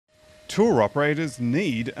tour operators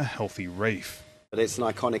need a healthy reef. But it's an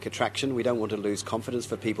iconic attraction. We don't want to lose confidence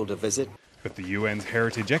for people to visit. But the UN's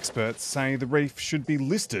heritage experts say the reef should be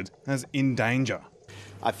listed as in danger.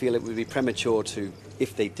 I feel it would be premature to,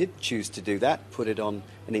 if they did choose to do that, put it on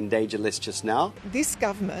an endangered list just now. This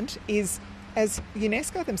government is, as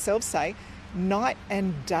UNESCO themselves say, night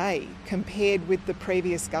and day compared with the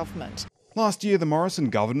previous government. Last year, the Morrison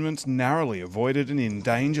government narrowly avoided an in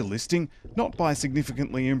danger listing, not by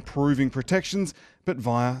significantly improving protections, but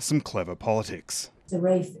via some clever politics. The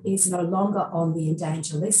reef is no longer on the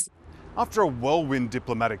endangered list. After a whirlwind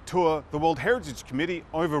diplomatic tour, the World Heritage Committee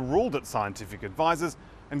overruled its scientific advisors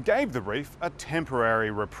and gave the reef a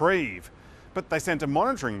temporary reprieve. But they sent a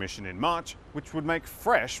monitoring mission in March, which would make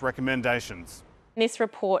fresh recommendations. This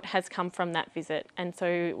report has come from that visit, and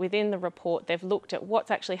so within the report they've looked at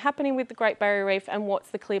what's actually happening with the Great Barrier Reef and what's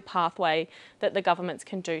the clear pathway that the governments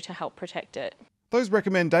can do to help protect it. Those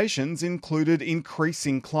recommendations included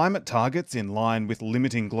increasing climate targets in line with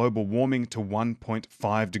limiting global warming to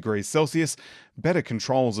 1.5 degrees Celsius, better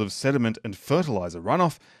controls of sediment and fertiliser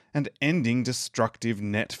runoff, and ending destructive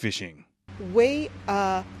net fishing. We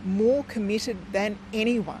are more committed than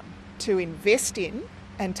anyone to invest in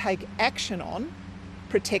and take action on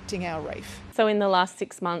protecting our reef. So in the last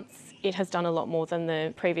 6 months, it has done a lot more than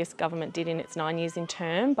the previous government did in its 9 years in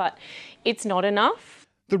term, but it's not enough.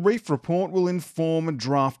 The reef report will inform a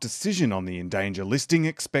draft decision on the in danger listing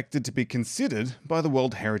expected to be considered by the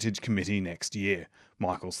World Heritage Committee next year.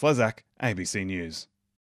 Michael Slezak, ABC News.